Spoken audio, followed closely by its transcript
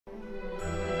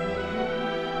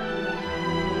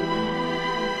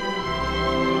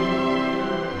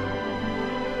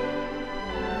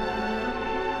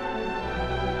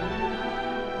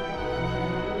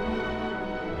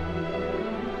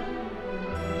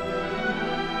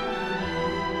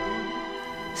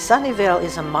Sunnyvale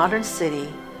is a modern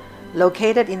city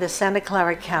located in the Santa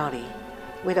Clara County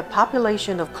with a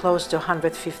population of close to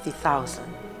 150,000.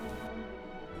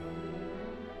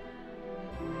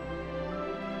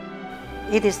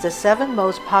 It is the seventh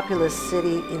most populous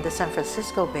city in the San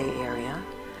Francisco Bay Area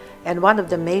and one of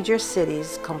the major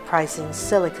cities comprising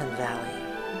Silicon Valley.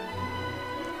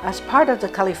 As part of the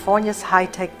California's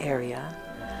high-tech area,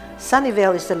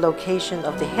 Sunnyvale is the location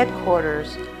of the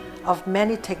headquarters of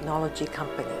many technology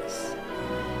companies.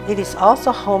 It is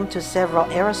also home to several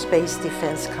aerospace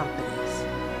defense companies.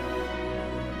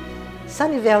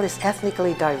 Sunnyvale is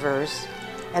ethnically diverse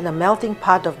and a melting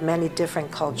pot of many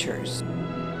different cultures.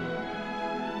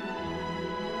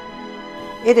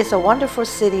 It is a wonderful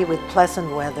city with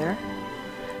pleasant weather,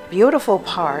 beautiful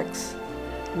parks,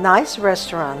 nice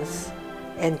restaurants,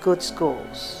 and good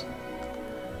schools.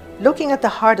 Looking at the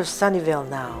heart of Sunnyvale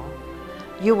now,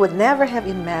 you would never have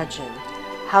imagined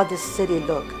how this city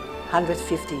looked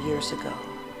 150 years ago.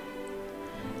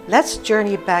 Let's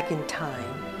journey back in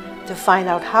time to find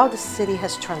out how the city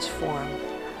has transformed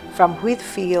from wheat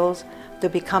fields to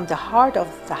become the heart of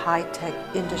the high-tech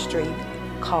industry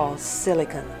called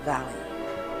Silicon Valley.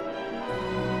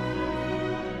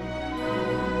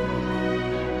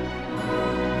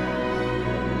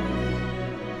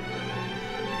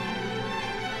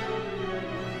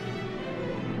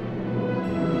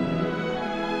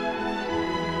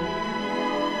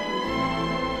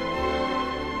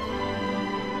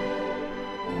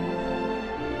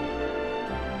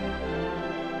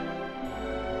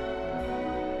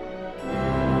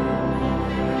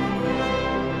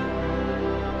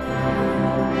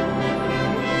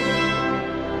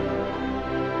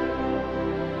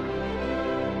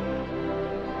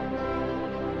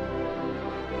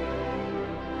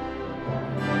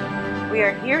 We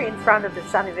are here in front of the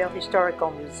Sunnyvale Historical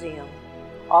Museum,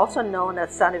 also known as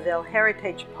Sunnyvale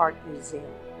Heritage Park Museum.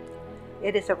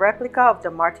 It is a replica of the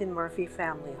Martin Murphy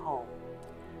family home.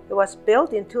 It was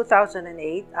built in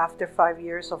 2008 after 5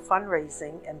 years of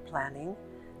fundraising and planning.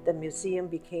 The museum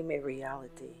became a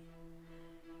reality.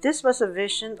 This was a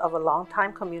vision of a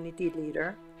longtime community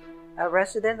leader, a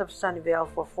resident of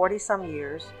Sunnyvale for 40-some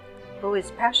years, who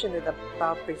is passionate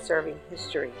about preserving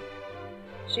history.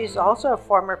 She is also a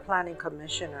former planning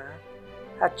commissioner,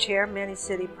 had chaired many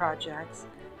city projects,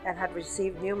 and had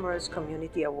received numerous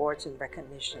community awards and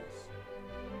recognitions.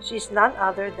 She is none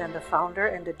other than the founder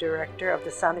and the director of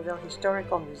the Sunnyvale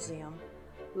Historical Museum,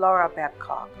 Laura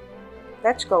Babcock.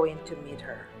 Let's go in to meet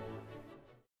her.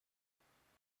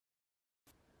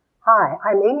 Hi,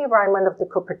 I'm Amy Ryman of the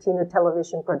Cupertino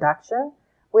television production.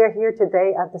 We are here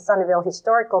today at the Sunnyvale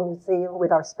Historical Museum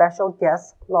with our special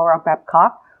guest, Laura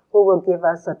Babcock, who will give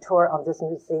us a tour of this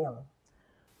museum.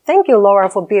 Thank you, Laura,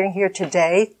 for being here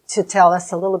today to tell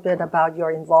us a little bit about your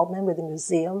involvement with the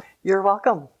museum. You're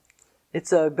welcome.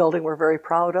 It's a building we're very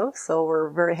proud of, so we're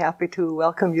very happy to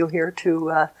welcome you here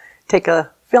to take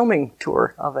a filming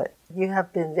tour of it. You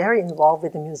have been very involved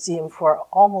with the museum for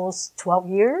almost 12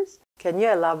 years. Can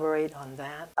you elaborate on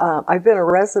that? I've been a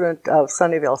resident of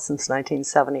Sunnyvale since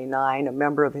 1979, a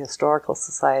member of the Historical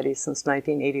Society since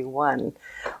 1981,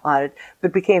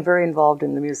 but became very involved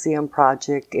in the museum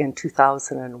project in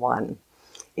 2001.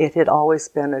 It had always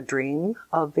been a dream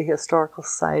of the Historical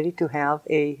Society to have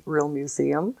a real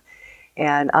museum,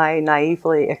 and I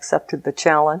naively accepted the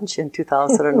challenge in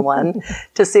 2001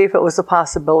 to see if it was a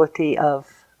possibility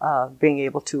of being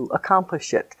able to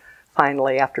accomplish it.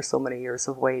 Finally, after so many years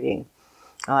of waiting.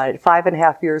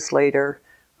 5.5 years later,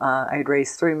 I'd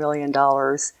raised $3 million,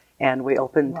 and we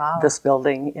opened this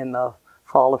building in the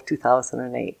fall of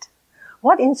 2008.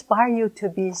 What inspired you to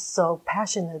be so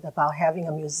passionate about having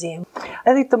a museum?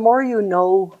 I think the more you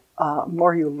know,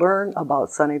 more you learn about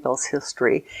Sunnyvale's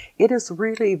history, it is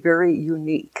really very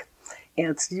unique. And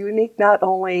it's unique not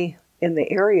only in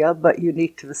the area, but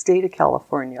unique to the state of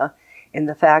California, in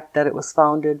the fact that it was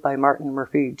founded by Martin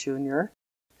Murphy, Jr.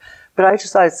 But I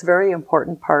just thought it's a very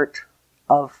important part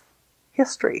of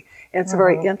history. And it's a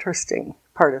very interesting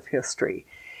part of history.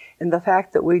 And the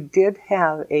fact that we did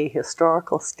have a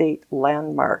historical state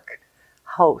landmark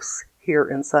house here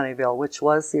in Sunnyvale, which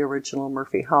was the original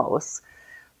Murphy house.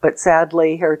 But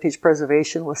sadly, heritage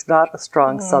preservation was not a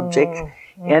strong subject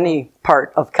any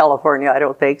part of California, I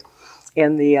don't think,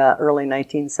 in the early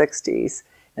 1960s.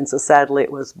 And so sadly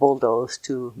it was bulldozed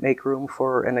to make room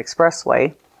for an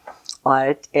expressway on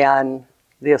it. And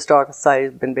the Historical Society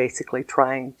has been basically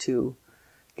trying to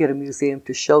get a museum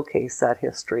to showcase that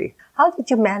history. How did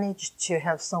you manage to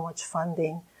have so much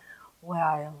funding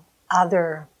while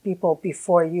other people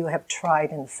before you have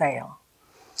tried and failed?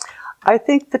 I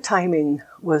think the timing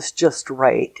was just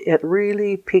right. It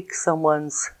really piqued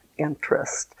someone's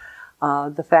interest.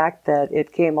 The fact that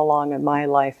it came along in my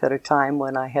life at a time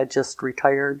when I had just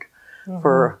retired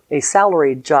for a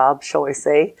salaried job, shall I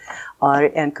say,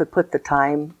 and could put the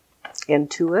time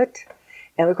into it.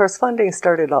 And of course, funding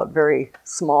started out very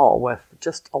small with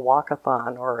just a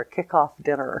walk-a-thon or a kickoff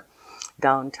dinner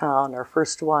downtown, our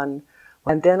first one.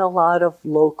 And then a lot of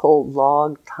local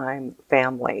log-time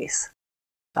families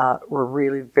were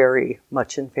really very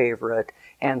much in favor of it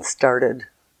and started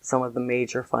some of the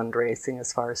major fundraising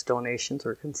as far as donations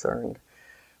were concerned.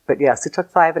 But yes, it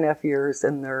took 5.5 years,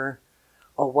 and they're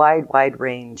a wide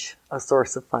range of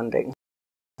source of funding.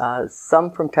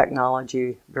 Some from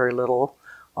technology, very little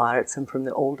on it, some from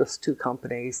the oldest two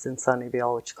companies in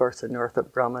Sunnyvale, which of course are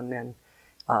Northrop Grumman and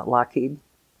Lockheed.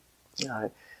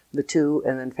 The two,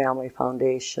 and then family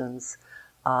foundations,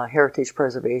 heritage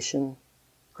preservation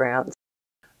grants,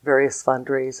 various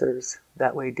fundraisers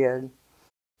that we did.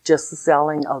 Just the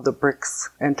selling of the bricks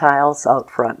and tiles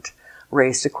out front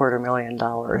raised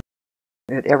 $250,000.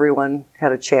 And everyone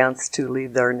had a chance to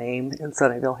leave their name in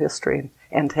Sunnyvale history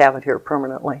and to have it here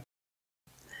permanently.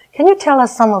 Can you tell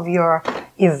us some of your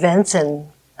events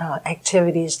and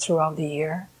activities throughout the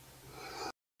year?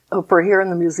 For here in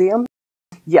the museum?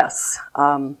 Yes.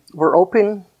 We're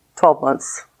open 12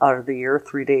 months out of the year,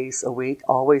 3 days a week,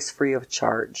 always free of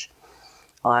charge.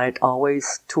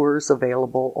 Always tours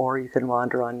available, or you can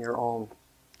wander on your own.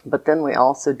 But then we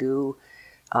also do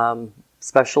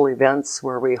special events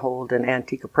where we hold an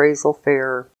antique appraisal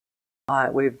fair.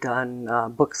 We've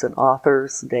done Books and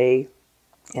Authors Day.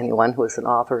 Anyone who is an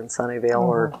author in Sunnyvale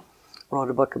or wrote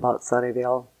a book about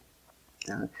Sunnyvale.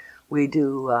 We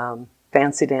do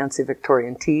Fancy Dancy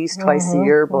Victorian Teas twice a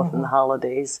year, both in the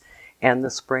holidays and the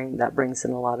spring. That brings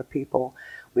in a lot of people.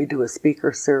 We do a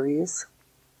speaker series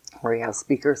where you have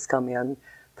speakers come in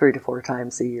 3 to 4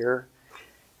 times a year.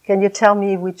 Can you tell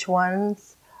me which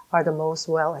ones are the most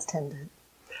well attended?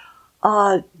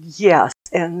 Yes,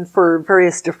 and for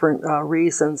various different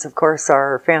reasons. Of course,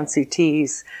 our fancy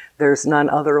teas, there's none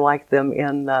other like them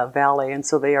in the valley, and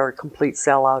so they are a complete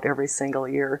sellout every single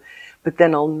year. But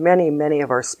then many of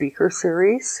our speaker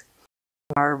series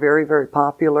are very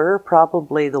popular.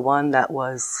 Probably the one that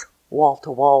was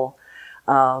wall-to-wall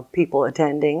people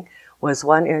attending was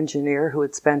one engineer who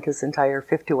had spent his entire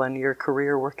 51-year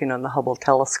career working on the Hubble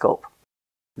telescope.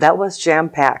 That was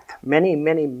jam-packed.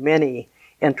 Many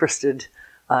interested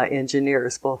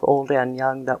engineers, both old and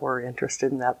young, that were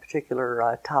interested in that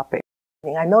particular topic.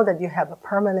 I know that you have a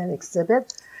permanent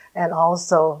exhibit and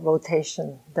also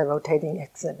the rotating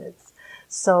exhibits.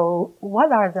 So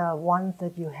what are the ones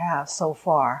that you have so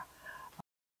far?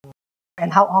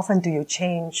 And how often do you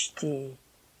change the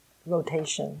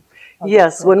rotation?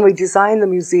 Yes, when we designed the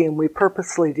museum, we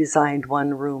purposely designed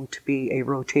one room to be a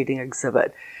rotating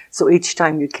exhibit. So each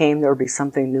time you came, there would be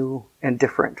something new and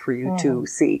different for you to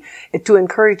see. To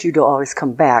encourage you to always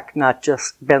come back, not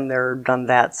just been there, done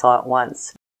that, saw it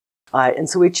once. And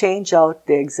so we change out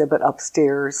the exhibit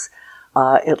upstairs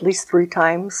at least 3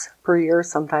 times per year,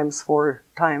 sometimes 4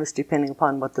 times, depending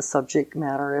upon what the subject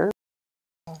matter is.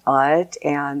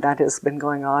 And that has been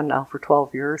going on now for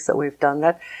 12 years that we've done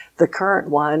that. The current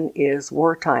one is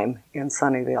wartime in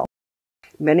Sunnyvale.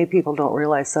 Many people don't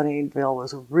realize Sunnyvale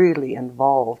was really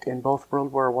involved in both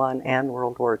World War I and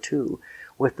World War II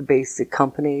with the basic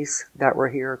companies that were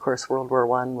here. Of course, World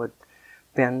War I would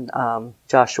have been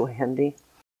Joshua Hendy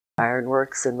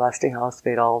Ironworks, and Westinghouse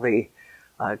made all the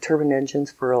turbine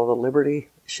engines for all the Liberty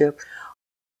ships.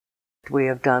 We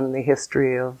have done the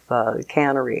history of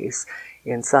canneries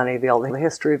in Sunnyvale, the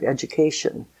history of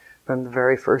education from the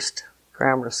very first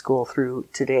grammar school through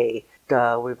today.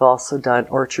 We've also done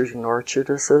orchards and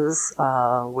orchardesses.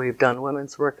 We've done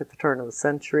women's work at the turn of the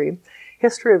century.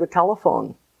 History of the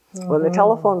telephone. When the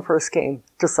telephone first came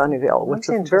to Sunnyvale, which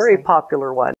is a very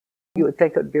popular one. You would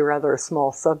think it would be rather a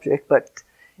small subject, but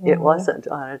it wasn't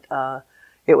on it.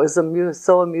 It was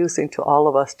so amusing to all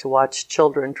of us to watch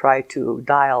children try to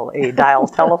dial a dial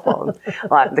telephone.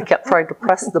 They kept trying to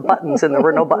press the buttons, and there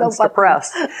were no buttons to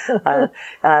press.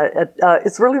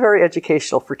 It's really very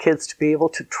educational for kids to be able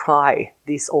to try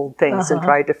these old things and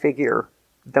try to figure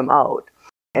them out.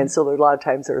 And so there are a lot of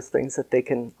times there's things that they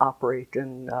can operate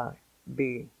and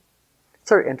be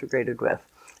sort of integrated with,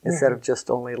 instead of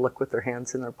just only look with their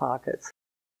hands in their pockets.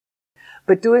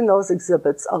 But doing those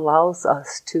exhibits allows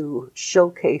us to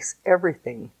showcase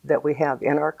everything that we have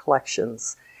in our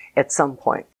collections at some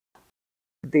point.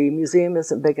 The museum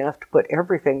isn't big enough to put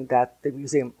everything that the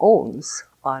museum owns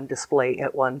on display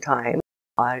at one time,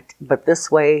 but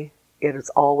this way it is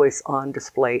always on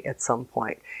display at some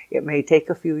point. It may take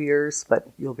a few years, but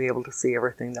you'll be able to see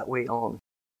everything that we own.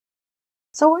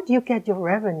 So where do you get your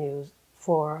revenues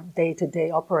for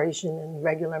day-to-day operation and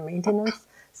regular maintenance,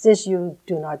 since you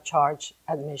do not charge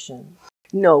admission?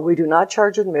 No, we do not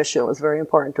charge admission. It was very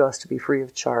important to us to be free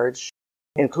of charge,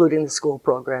 including the school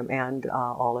program and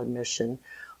all admission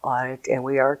on it. And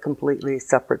we are completely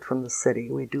separate from the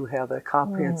city. We do have a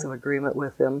comprehensive agreement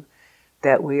with them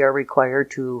that we are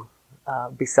required to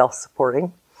be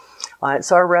self-supporting.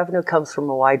 So our revenue comes from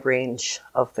a wide range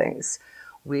of things.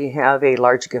 We have a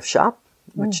large gift shop,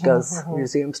 which does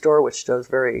museum store, which does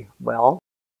very well.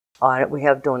 We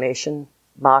have donation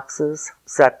boxes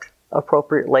set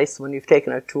appropriately. So when you've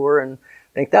taken a tour and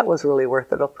think that was really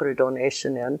worth it, I'll put a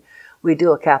donation in. We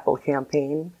do a capital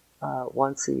campaign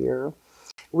once a year.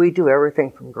 We do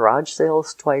everything from garage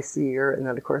sales twice a year, and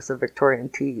then of course the Victorian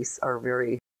teas are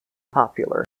very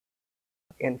popular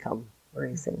income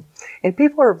raising. And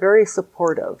people are very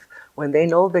supportive when they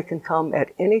know they can come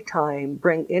at any time,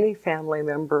 bring any family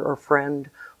member or friend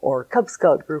or Cub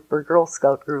Scout group or Girl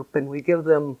Scout group, and we give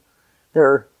them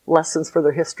their lessons for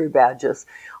their history badges.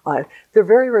 They're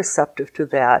very receptive to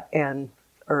that and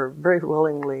are very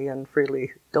willingly and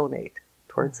freely donate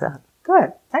towards that.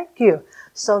 Good, thank you.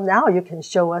 So now you can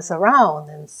show us around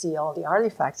and see all the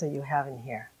artifacts that you have in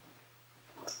here.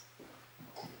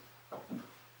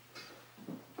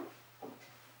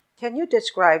 Can you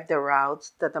describe the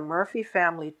routes that the Murphy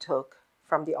family took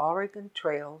from the Oregon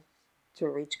Trail to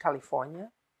reach California?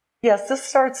 Yes, this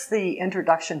starts the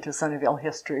introduction to Sunnyvale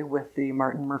history with the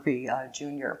Martin Murphy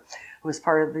Jr., who was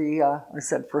part of the, I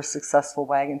said, first successful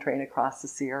wagon train across the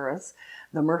Sierras.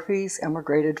 The Murphys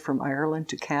emigrated from Ireland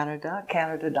to Canada,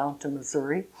 Canada down to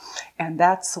Missouri, and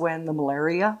that's when the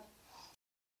malaria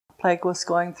plague was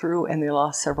going through and they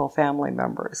lost several family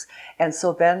members. And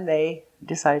so then they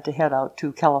decided to head out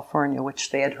to California, which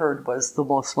they had heard was the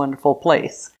most wonderful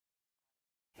place.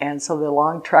 And so the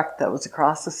long trek that was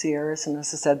across the Sierras, and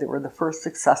as I said, they were the first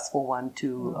successful one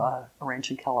to arrange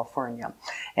in California.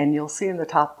 And you'll see in the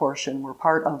top portion, we're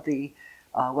part of the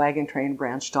wagon train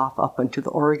branched off up into the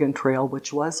Oregon Trail,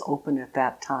 which was open at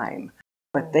that time.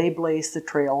 But they blazed the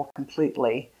trail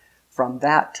completely from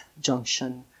that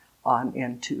junction on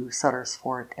into Sutter's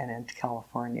Fort and into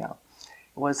California.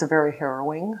 It was a very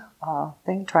harrowing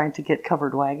thing, trying to get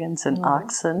covered wagons and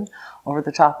oxen over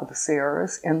the top of the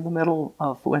Sierras in the middle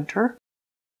of winter.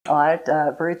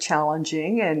 Very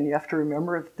challenging, and you have to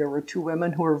remember that there were two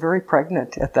women who were very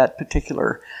pregnant at that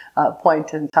particular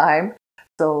point in time.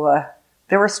 So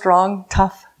they were strong,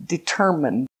 tough,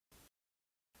 determined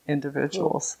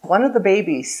individuals. One of the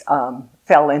babies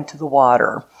fell into the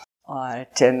water,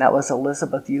 and that was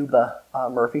Elizabeth Yuba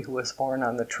Murphy, who was born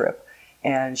on the trip.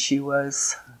 And she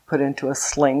was put into a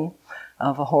sling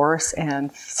of a horse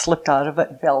and slipped out of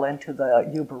it and fell into the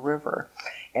Yuba River.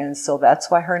 And so that's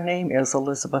why her name is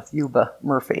Elizabeth Yuba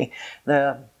Murphy.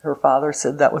 Her father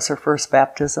said that was her first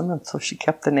baptism, and so she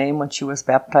kept the name when she was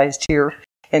baptized here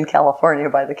in California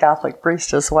by the Catholic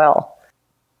priest as well.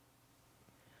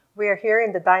 We are here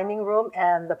in the dining room,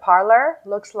 and the parlor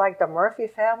looks like the Murphy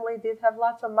family did have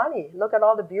lots of money. Look at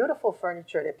all the beautiful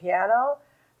furniture, the piano,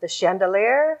 the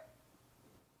chandelier.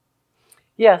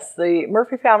 Yes, the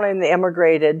Murphy family, and they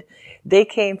immigrated. They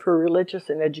came for religious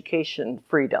and education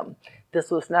freedom.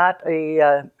 This was not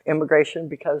a immigration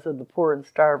because of the poor and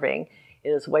starving. It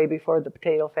is way before the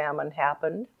potato famine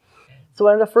happened. So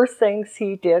one of the first things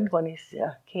he did when he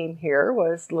came here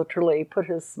was literally put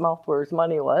his mouth where his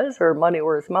money was, or money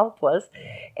where his mouth was,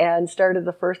 and started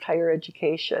the first higher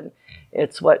education.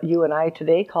 It's what you and I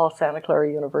today call Santa Clara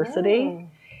University.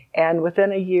 And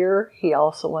within a year, he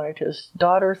also wanted his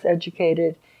daughters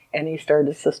educated, and he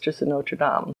started Sisters of Notre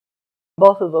Dame.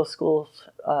 Both of those schools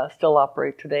still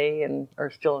operate today and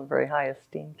are still in very high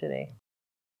esteem today.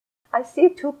 I see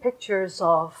two pictures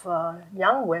of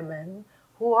young women.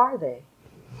 Who are they?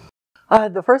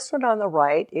 The first one on the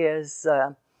right is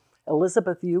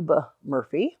Elizabeth Yuba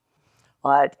Murphy,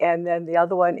 and then the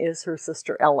other one is her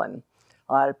sister Ellen.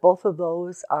 Both of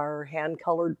those are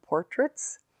hand-colored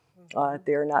portraits.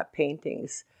 They're not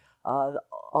paintings.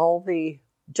 All the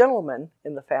gentlemen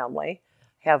in the family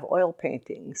have oil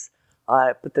paintings,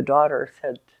 but the daughters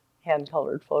had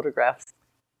hand-colored photographs.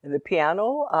 And the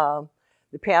piano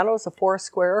is a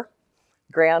 4-square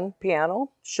grand piano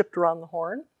shipped around the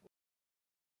horn.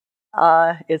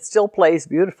 It still plays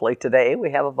beautifully today.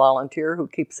 We have a volunteer who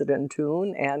keeps it in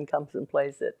tune and comes and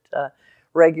plays it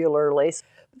regularly.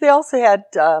 They also had,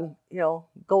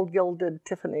 gold-gilded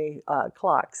Tiffany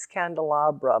clocks,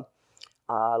 candelabra,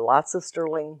 lots of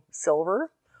sterling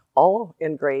silver, all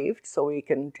engraved so we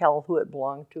can tell who it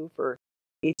belonged to for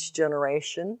each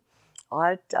generation,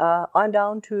 on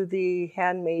down to the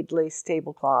handmade lace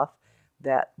tablecloth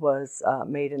that was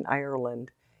made in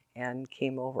Ireland and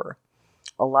came over.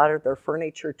 A lot of their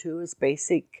furniture too is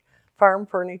basic farm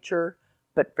furniture,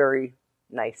 but very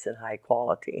nice and high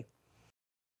quality.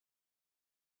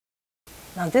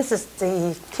 Now this is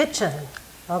the kitchen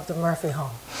of the Murphy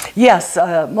home. Yes,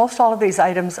 most all of these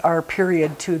items are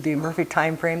period to the Murphy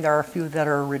time frame. There are a few that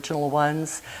are original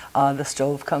ones. The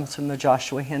stove comes from the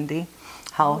Joshua Hindi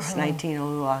house,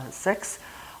 1906.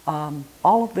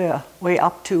 All of the way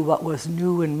up to what was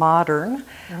new and modern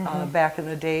back in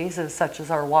the days, such as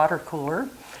our water cooler,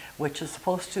 which is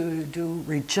supposed to do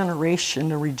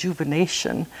regeneration or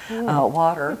rejuvenation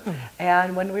water.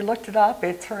 And when we looked it up,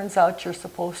 it turns out you're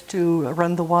supposed to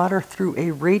run the water through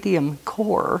a radium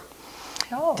core.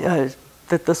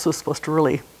 That this was supposed to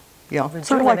really,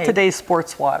 sort of like today's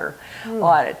sports water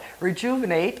on it,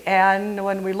 rejuvenate. And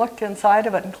when we looked inside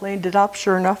of it and cleaned it up,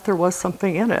 sure enough, there was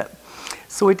something in it.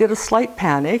 So we did a slight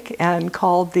panic and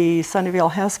called the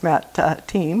Sunnyvale hazmat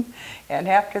team. And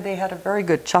after they had a very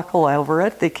good chuckle over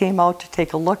it, they came out to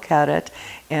take a look at it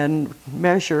and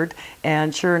measured.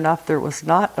 And sure enough, there was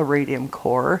not a radium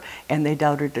core, and they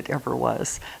doubted it ever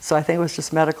was. So I think it was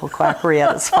just medical quackery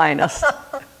at its finest.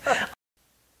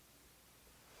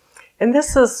 And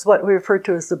this is what we refer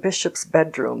to as the bishop's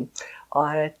bedroom.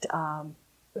 On it,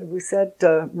 we said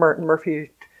Martin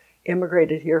Murphy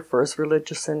immigrated here for his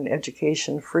religious and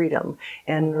education freedom.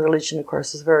 And religion, of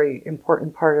course, is a very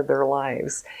important part of their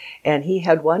lives. And he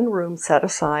had one room set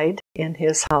aside in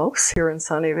his house here in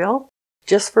Sunnyvale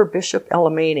just for Bishop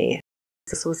Elamani.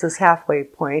 This was his halfway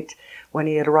point when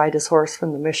he had to ride his horse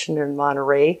from the mission in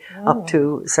Monterey up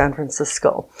to San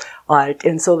Francisco.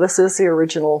 And so this is the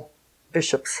original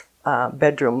bishop's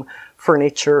bedroom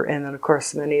furniture, and then of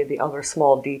course many of the other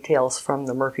small details from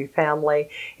the Murphy family,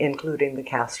 including the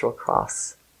Castro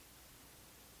cross.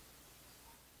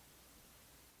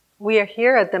 We are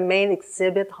here at the main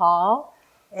exhibit hall,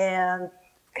 and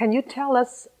can you tell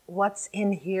us what's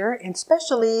in here, and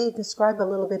especially describe a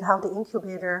little bit how the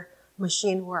incubator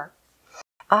machine works?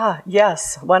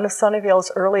 Yes, one of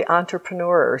Sunnyvale's early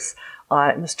entrepreneurs,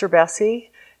 Mr. Bessie,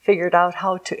 figured out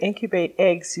how to incubate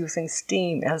eggs using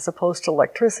steam as opposed to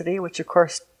electricity, which of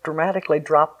course dramatically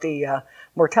dropped the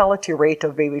mortality rate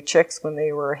of baby chicks when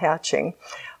they were hatching.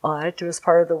 It was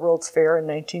part of the World's Fair in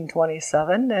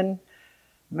 1927 and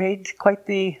made quite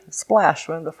the splash,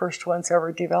 one of the first ones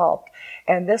ever developed.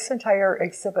 And this entire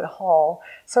exhibit hall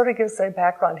sort of gives a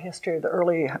background history of the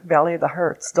early Valley of the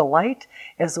Heart's Delight,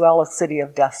 as well as City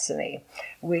of Destiny.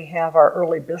 We have our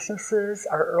early businesses,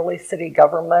 our early city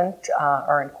government,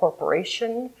 our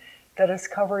incorporation that is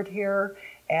covered here,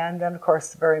 and then of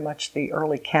course very much the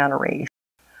early cannery,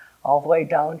 all the way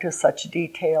down to such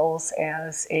details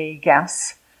as a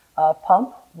gas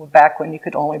pump, back when you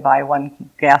could only buy one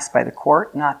gas by the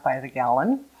quart, not by the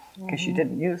gallon, because you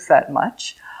didn't use that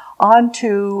much, on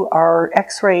to our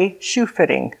X-ray shoe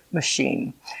fitting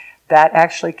machine. That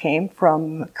actually came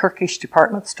from Kirkish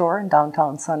Department Store in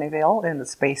downtown Sunnyvale in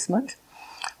its basement.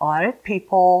 On it,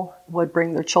 people would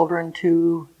bring their children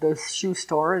to the shoe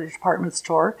store, the department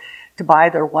store, to buy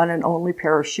their one and only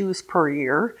pair of shoes per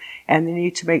year, and they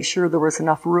need to make sure there was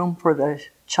enough room for the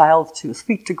child's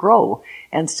feet to grow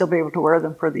and still be able to wear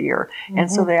them for the year.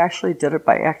 And so they actually did it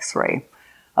by X-ray.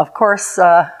 Of course,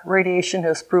 radiation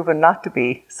has proven not to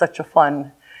be such a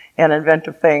fun and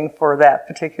inventive thing for that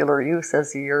particular use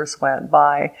as the years went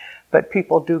by, but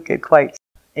people do get quite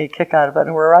a kick out of it,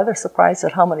 and we're rather surprised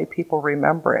at how many people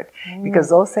remember it, because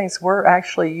those things were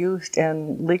actually used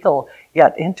and legal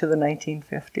yet into the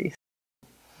 1950s.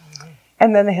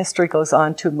 And then the history goes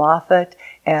on to Moffat,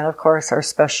 and of course our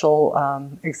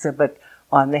special exhibit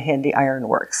on the Handy Iron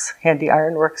Works. Handy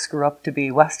Iron Works grew up to be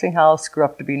Westinghouse, grew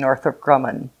up to be Northrop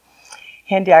Grumman.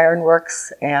 Handy Iron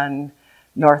Works and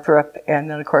Northrop, and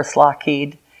then of course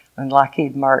Lockheed and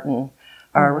Lockheed Martin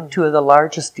are two of the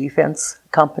largest defense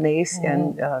companies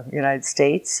in the United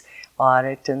States on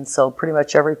it. And so pretty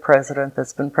much every president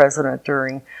that's been president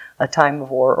during a time of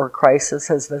war or crisis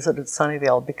has visited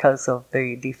Sunnyvale because of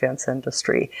the defense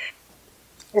industry.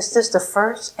 Is this the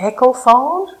first echo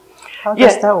phone? How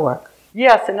does that work?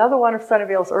 Yes, another one of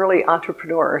Sunnyvale's early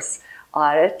entrepreneurs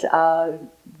on it.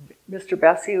 Mr.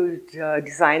 Bessie, who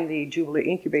designed the Jubilee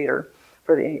incubator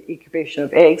for the incubation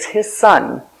of eggs, his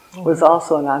son was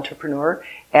also an entrepreneur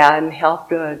and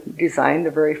helped design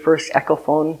the very first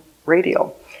Echophone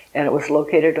radio. And it was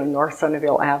located on North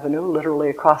Sunnyvale Avenue, literally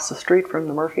across the street from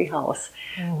the Murphy house.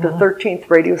 The 13th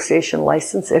radio station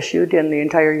license issued in the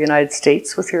entire United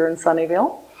States was here in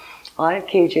Sunnyvale. Hi,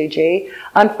 KJJ.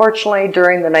 Unfortunately,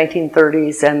 during the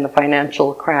 1930s and the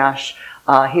financial crash,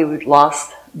 he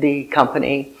lost the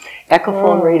company.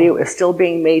 Echophone radio is still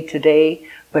being made today,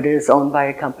 but it is owned by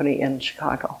a company in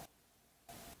Chicago.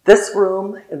 This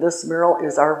room, this mural,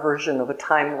 is our version of a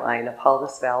timeline of how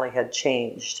this valley had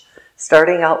changed.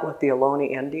 Starting out with the Ohlone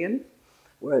Indian,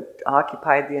 which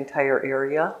occupied the entire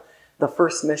area. The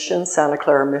first mission, Santa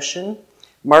Clara Mission.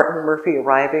 Martin Murphy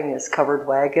arriving as covered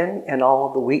wagon and all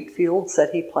of the wheat fields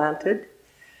that he planted.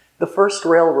 The first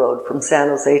railroad from San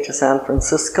Jose to San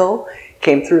Francisco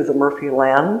came through the Murphy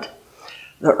land.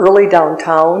 The early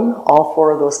downtown, all four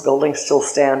of those buildings still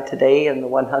stand today in the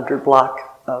 100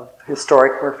 block of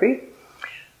historic Murphy.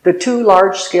 The two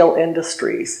large-scale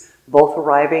industries, both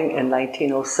arriving in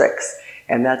 1906,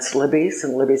 and that's Libby's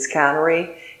and Libby's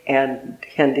Cannery and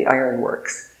Hendy Iron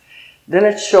Works. Then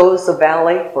it shows the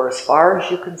valley for as far as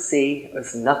you can see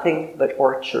was nothing but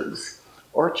orchards.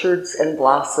 Orchards and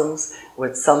blossoms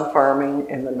with some farming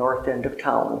in the north end of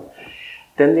town.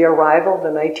 Then the arrival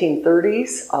in the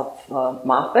 1930s of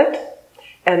Moffett,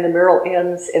 and the mural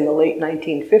ends in the late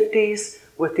 1950s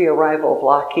with the arrival of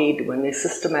Lockheed when they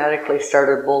systematically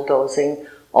started bulldozing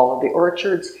all of the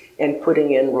orchards and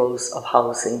putting in rows of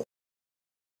housing.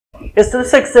 This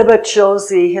exhibit shows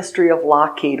the history of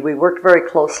Lockheed. We worked very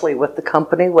closely with the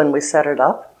company when we set it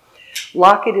up.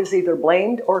 Lockheed is either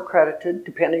blamed or credited,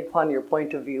 depending upon your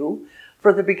point of view,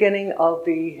 for the beginning of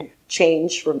the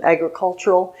change from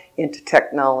agricultural into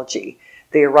technology.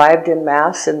 They arrived in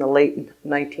mass in the late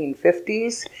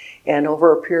 1950s, and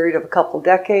over a period of a couple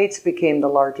decades became the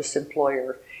largest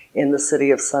employer in the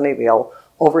city of Sunnyvale,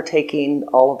 overtaking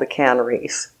all of the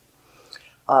canneries.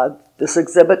 This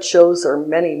exhibit shows our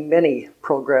many, many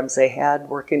programs they had,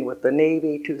 working with the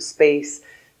Navy to space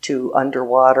to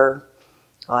underwater,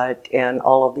 and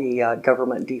all of the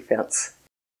government defense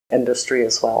industry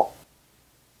as well.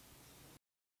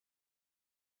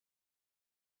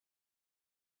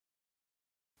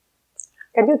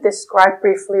 Can you describe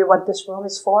briefly what this room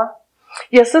is for?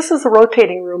 Yes, this is a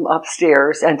rotating room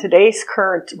upstairs, and today's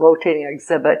current rotating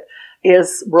exhibit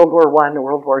is World War I and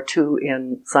World War II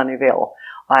in Sunnyvale.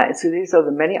 So these are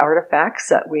the many artifacts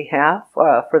that we have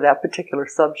for that particular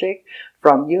subject,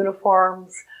 from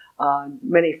uniforms,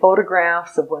 many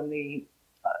photographs of when the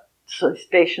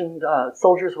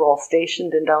soldiers were all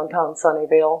stationed in downtown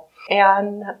Sunnyvale,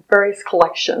 and various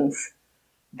collections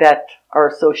that are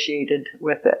associated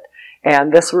with it.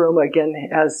 And this room, again,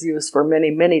 is used for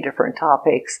many, many different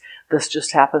topics. This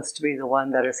just happens to be the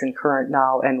one that is in current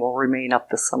now and will remain up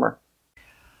this summer.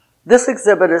 This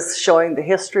exhibit is showing the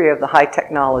history of the high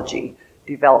technology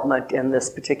development in this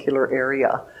particular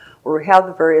area, where we have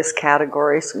the various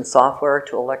categories from software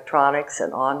to electronics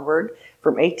and onward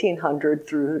from 1800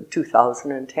 through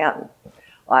 2010.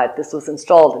 This was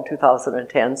installed in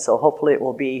 2010, so hopefully it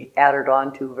will be added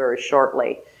on to very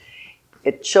shortly.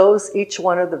 It shows each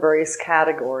one of the various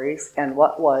categories and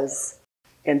what was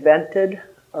invented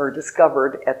or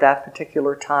discovered at that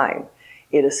particular time.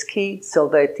 It is keyed so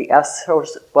that the S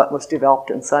shows what was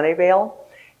developed in Sunnyvale,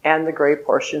 and the gray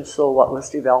portion shows what was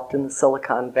developed in the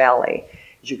Silicon Valley.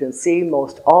 As you can see,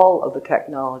 most all of the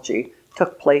technology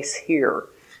took place here,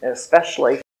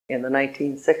 especially in the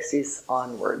 1960s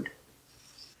onward.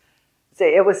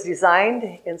 It was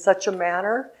designed in such a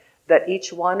manner that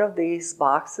each one of these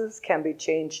boxes can be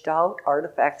changed out,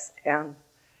 artifacts and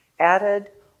added,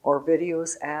 or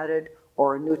videos added,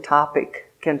 or a new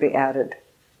topic can be added.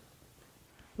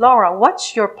 Laura,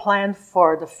 what's your plan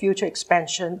for the future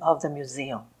expansion of the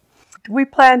museum? We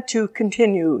plan to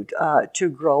continue to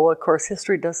grow. Of course,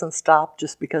 history doesn't stop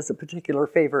just because a particular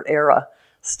favorite era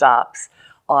stops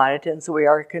on it, and so we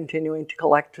are continuing to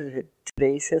collect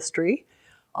today's history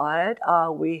on it.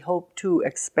 We hope to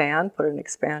expand, put an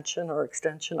expansion or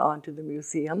extension onto the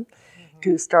museum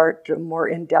to start more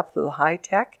in-depth with the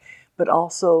high-tech, but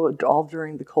also all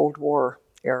during the Cold War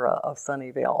era of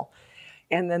Sunnyvale.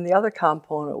 And then the other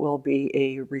component will be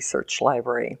a research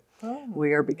library.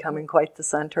 We are becoming quite the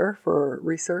center for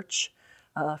research,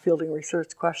 fielding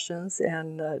research questions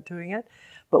and doing it,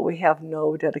 but we have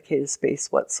no dedicated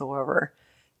space whatsoever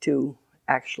to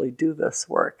actually do this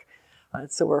work.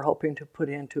 So we're hoping to put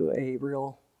into a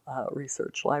real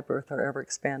research library with our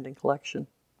ever-expanding collection.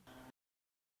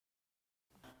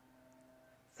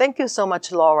 Thank you so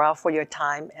much, Laura, for your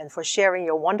time and for sharing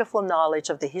your wonderful knowledge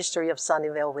of the history of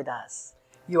Sunnyvale with us.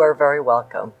 You are very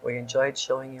welcome. We enjoyed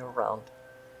showing you around.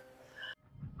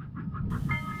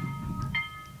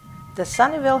 The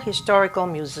Sunnyvale Historical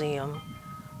Museum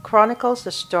chronicles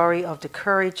the story of the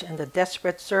courage and the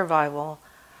desperate survival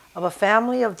of a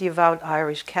family of devout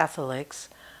Irish Catholics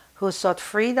who sought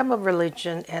freedom of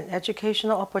religion and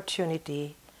educational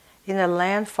opportunity in a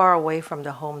land far away from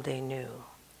the home they knew.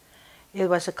 It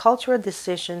was a cultural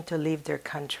decision to leave their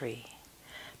country.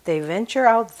 They venture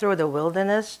out through the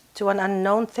wilderness to an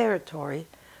unknown territory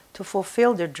to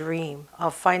fulfill their dream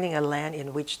of finding a land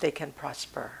in which they can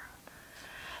prosper.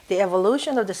 The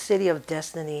evolution of the City of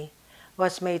Destiny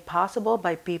was made possible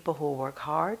by people who work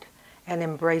hard and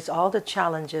embrace all the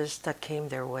challenges that came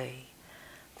their way.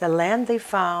 The land they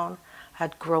found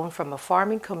had grown from a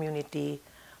farming community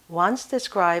once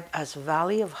described as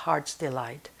Valley of Heart's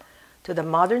Delight to the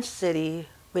modern city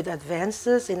with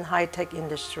advances in high-tech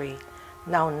industry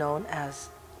now known as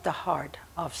the heart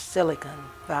of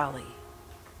Silicon Valley.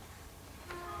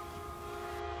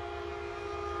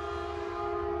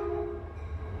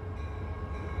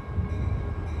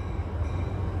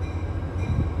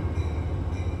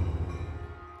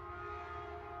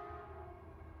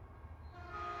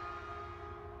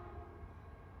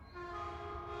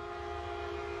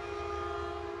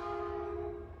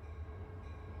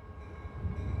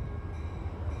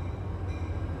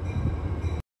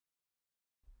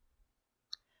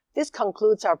 This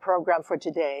concludes our program for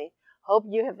today. Hope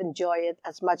you have enjoyed it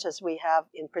as much as we have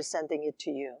in presenting it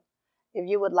to you. If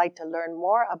you would like to learn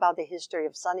more about the history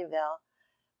of Sunnyvale,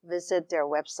 visit their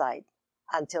website.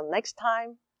 Until next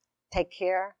time, take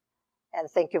care and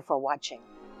thank you for watching.